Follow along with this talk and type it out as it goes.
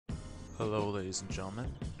Hello ladies and gentlemen,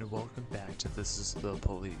 and welcome back to This Is the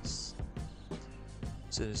Police.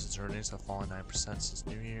 Citizens' earnings have fallen 9% since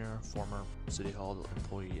New Year. Former City Hall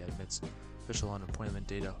employee admits official unemployment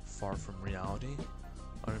data far from reality.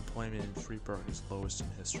 Unemployment in Freeburg is lowest in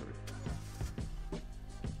history.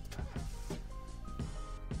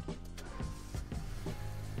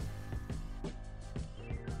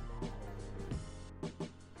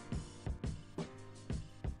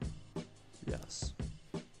 Yes.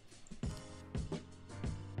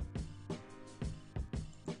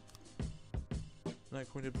 I'm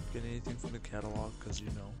not going to get anything from the catalog because, you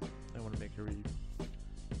know, I want to make every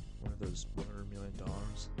one of those $100 million.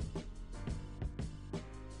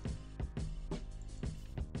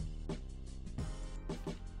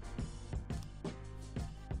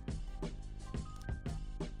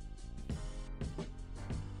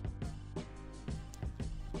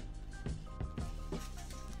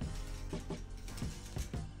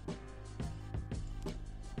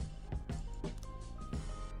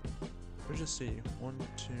 Let's just see. 1,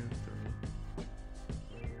 2,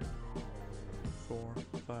 3, 4,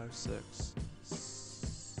 5, 6,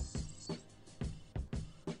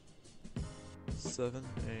 7,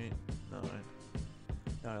 8, 9.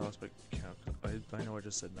 Now I lost my count. I know I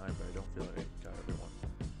just said 9, but I don't feel like I got everyone.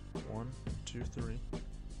 1, 2, 3,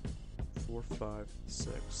 4, 5,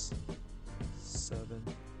 6, 7,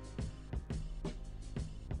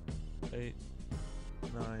 8,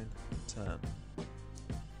 9, 10.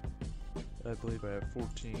 I believe I have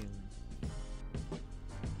 14.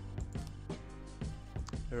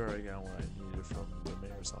 Here I got what I needed from the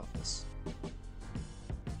mayor's office.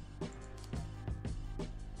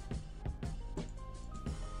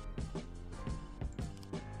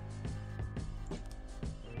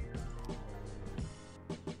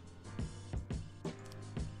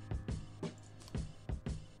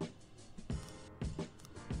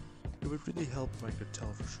 It would really help if I could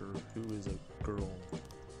tell for sure who is a girl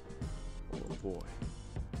or a boy.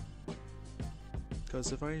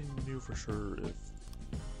 Because if I knew for sure if...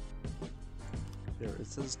 Here, it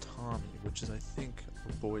says Tommy, which is I think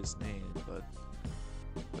a boy's name, but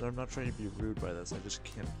I'm not trying to be rude by this, I just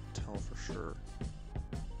can't tell for sure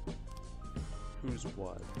who's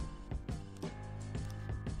what.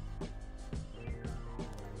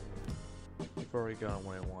 I've already gotten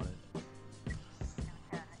what I wanted.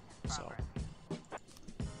 So,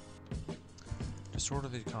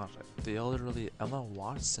 disorderly conduct. The elderly Emma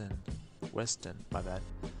Weston, my bad,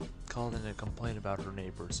 called in a complaint about her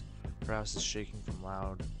neighbors. Her house is shaking from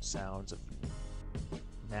loud sounds of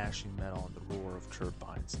gnashing metal and the roar of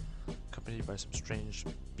turbines, accompanied by some strange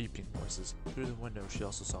beeping noises. Through the window, she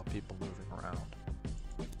also saw people moving around.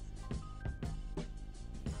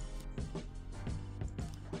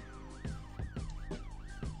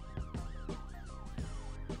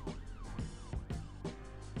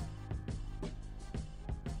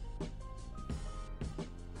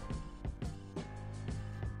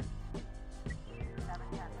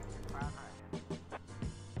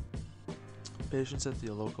 Patients at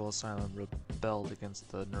the local asylum rebelled against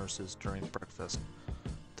the nurses during breakfast.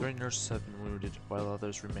 3 nurses have been wounded, while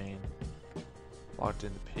others remain locked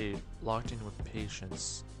in with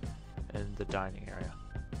patients in the dining area.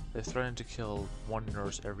 They threaten to kill 1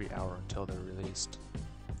 nurse every hour until they're released.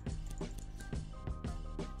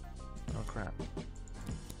 Oh crap.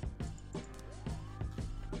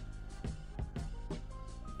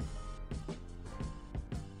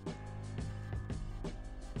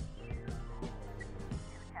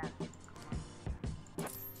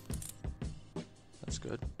 That's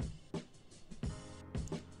good.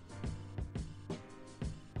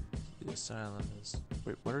 The asylum is...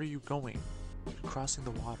 Wait, where are you going? You're crossing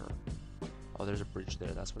the water. Oh, there's a bridge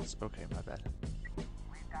there. That's what's... Okay, my bad.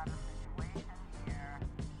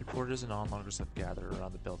 Reporters and onlookers have gathered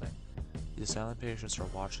around the building. The asylum patients are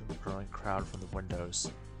watching the growing crowd from the windows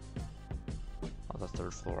on the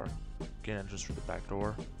 3rd floor. Gain entrance through the back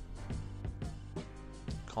door.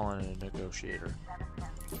 Call in a negotiator.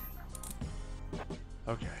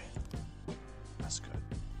 Okay. That's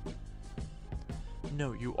good.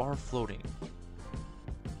 No, you are floating.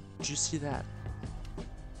 Did you see that?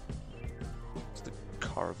 It's the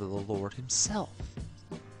car of the Lord himself.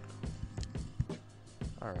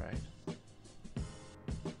 Alright.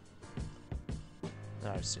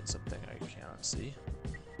 Now I've seen something I cannot see.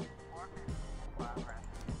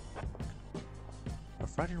 A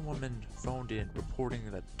frightened woman phoned in reporting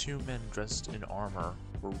that 2 men dressed in armor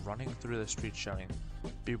were running through the street shouting,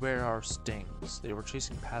 "Beware our stings." They were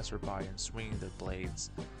chasing passerby and swinging their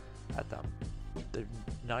blades at them. They've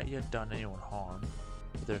not yet done anyone harm,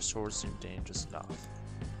 but their swords seem dangerous enough.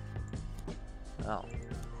 Well,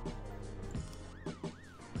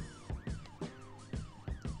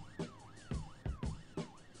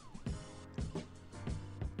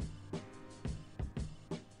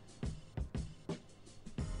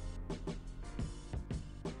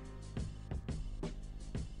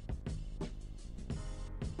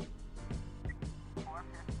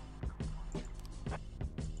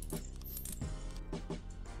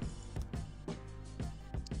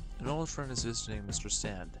 old friend is visiting Mr.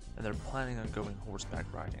 Sand, and they're planning on going horseback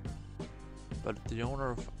riding. But the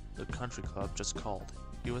owner of the country club just called.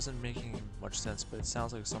 He wasn't making much sense, but it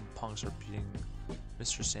sounds like some punks are beating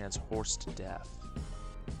Mr. Sand's horse to death.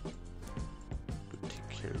 Go take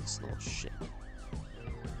care of this little shit.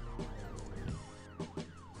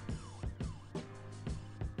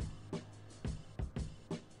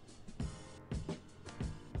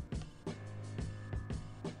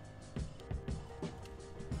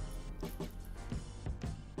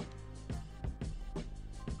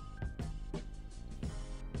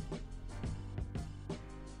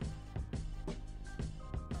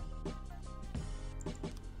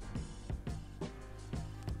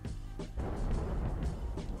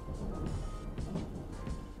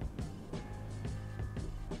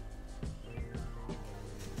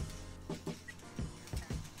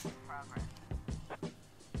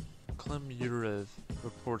 Clem Yurev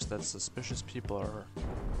reports that suspicious people are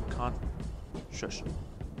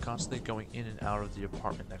constantly going in and out of the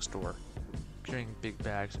apartment next door, carrying big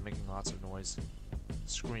bags and making lots of noise,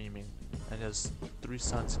 screaming, and his 3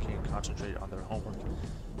 sons can't concentrate on their homework.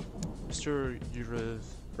 Mr. Yurev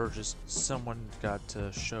urges someone got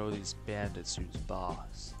to show these bandits who's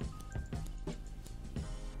boss.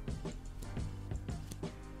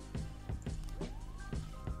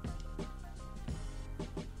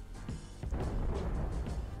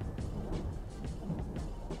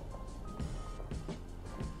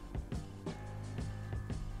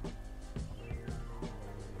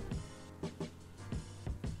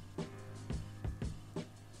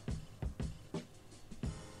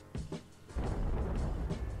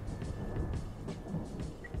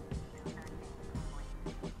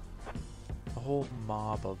 A whole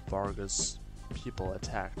mob of Vargas people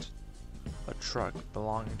attacked a truck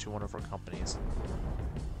belonging to one of our companies.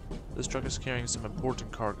 This truck is carrying some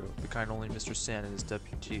important cargo, the kind only Mr. Sand and his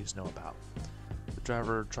deputies know about. The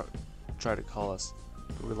driver tried to call us,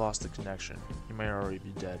 but we lost the connection. He may already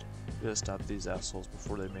be dead. We gotta stop these assholes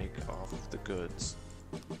before they make off with the goods.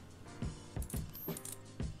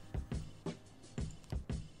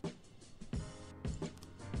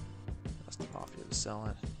 That's the mafia to sell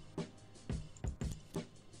it.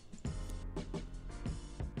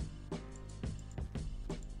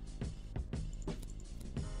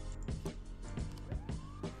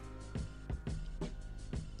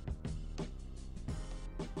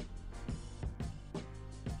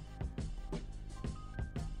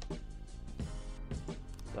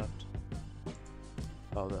 Left.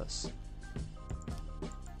 Oh, this.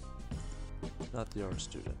 Not the art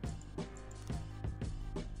student.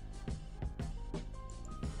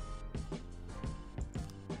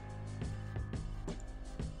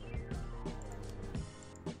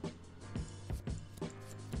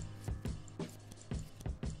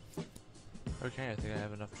 Okay, I think I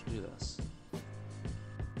have enough to do this.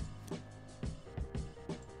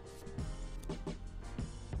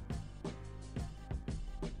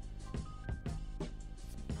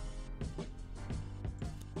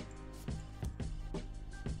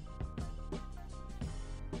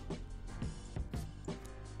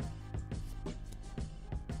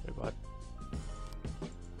 Wait, what?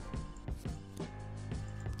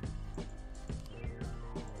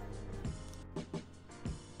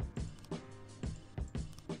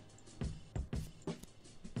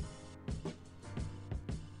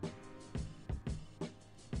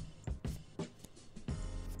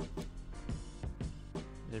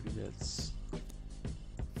 Maybe it's...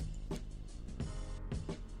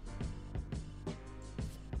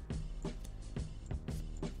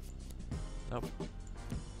 Nope.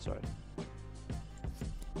 Sorry.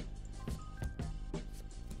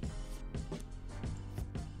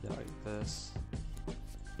 Yeah, like this.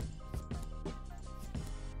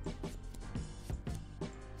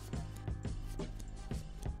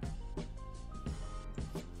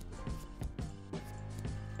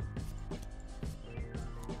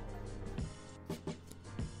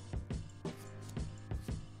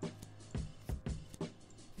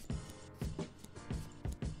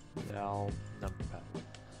 Yeah, I'll number pad.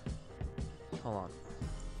 Hold on.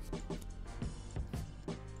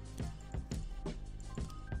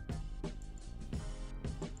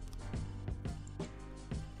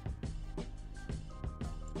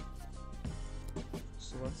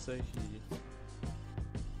 So let's say he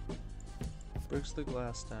breaks the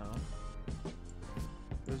glass down,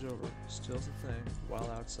 goes over, steals the thing while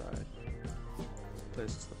outside,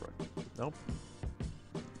 places the brick. Nope.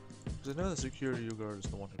 Because I know the security guard is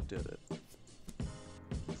the one who did it.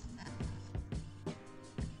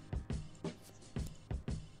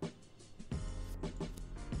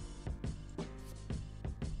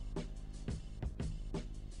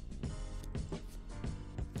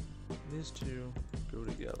 go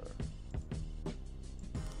together.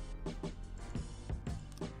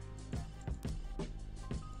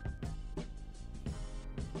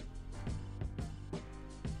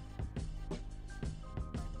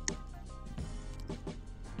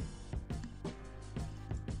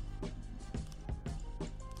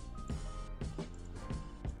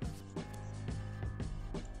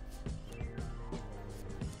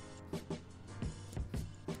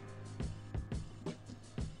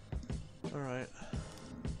 Alright,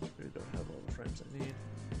 we don't have all the frames I need.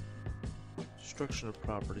 Destruction of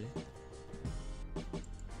property.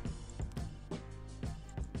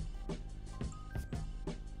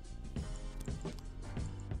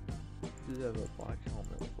 Did have a black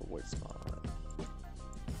helmet with a white spot on it.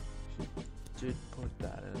 She did put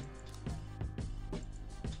that in.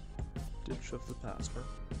 Did shove the pastor.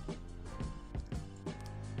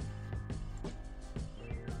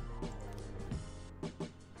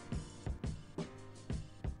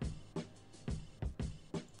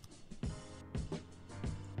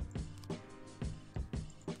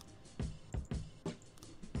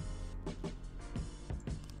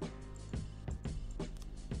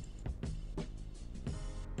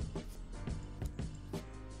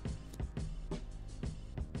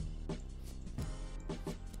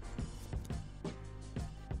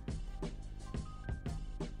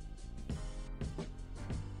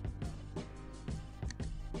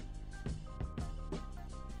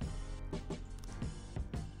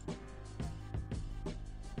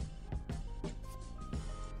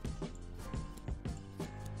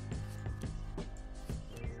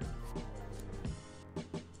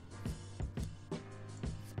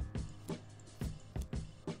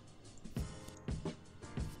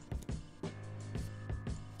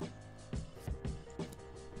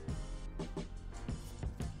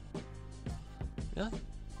 Yeah.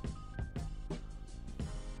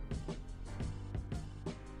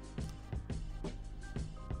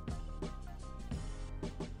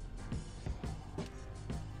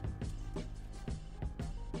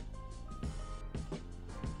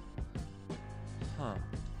 Huh.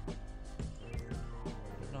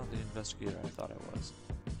 You're not the investigator I thought I was.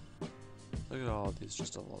 Look at all of these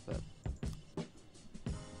just a little bit.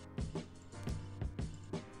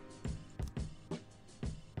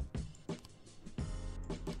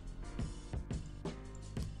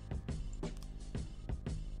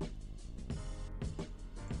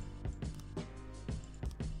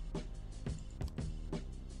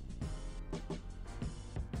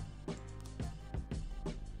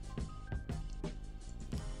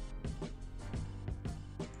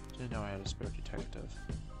 Didn't know I had a spare detective.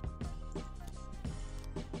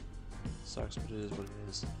 Sucks, but it is what it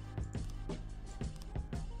is.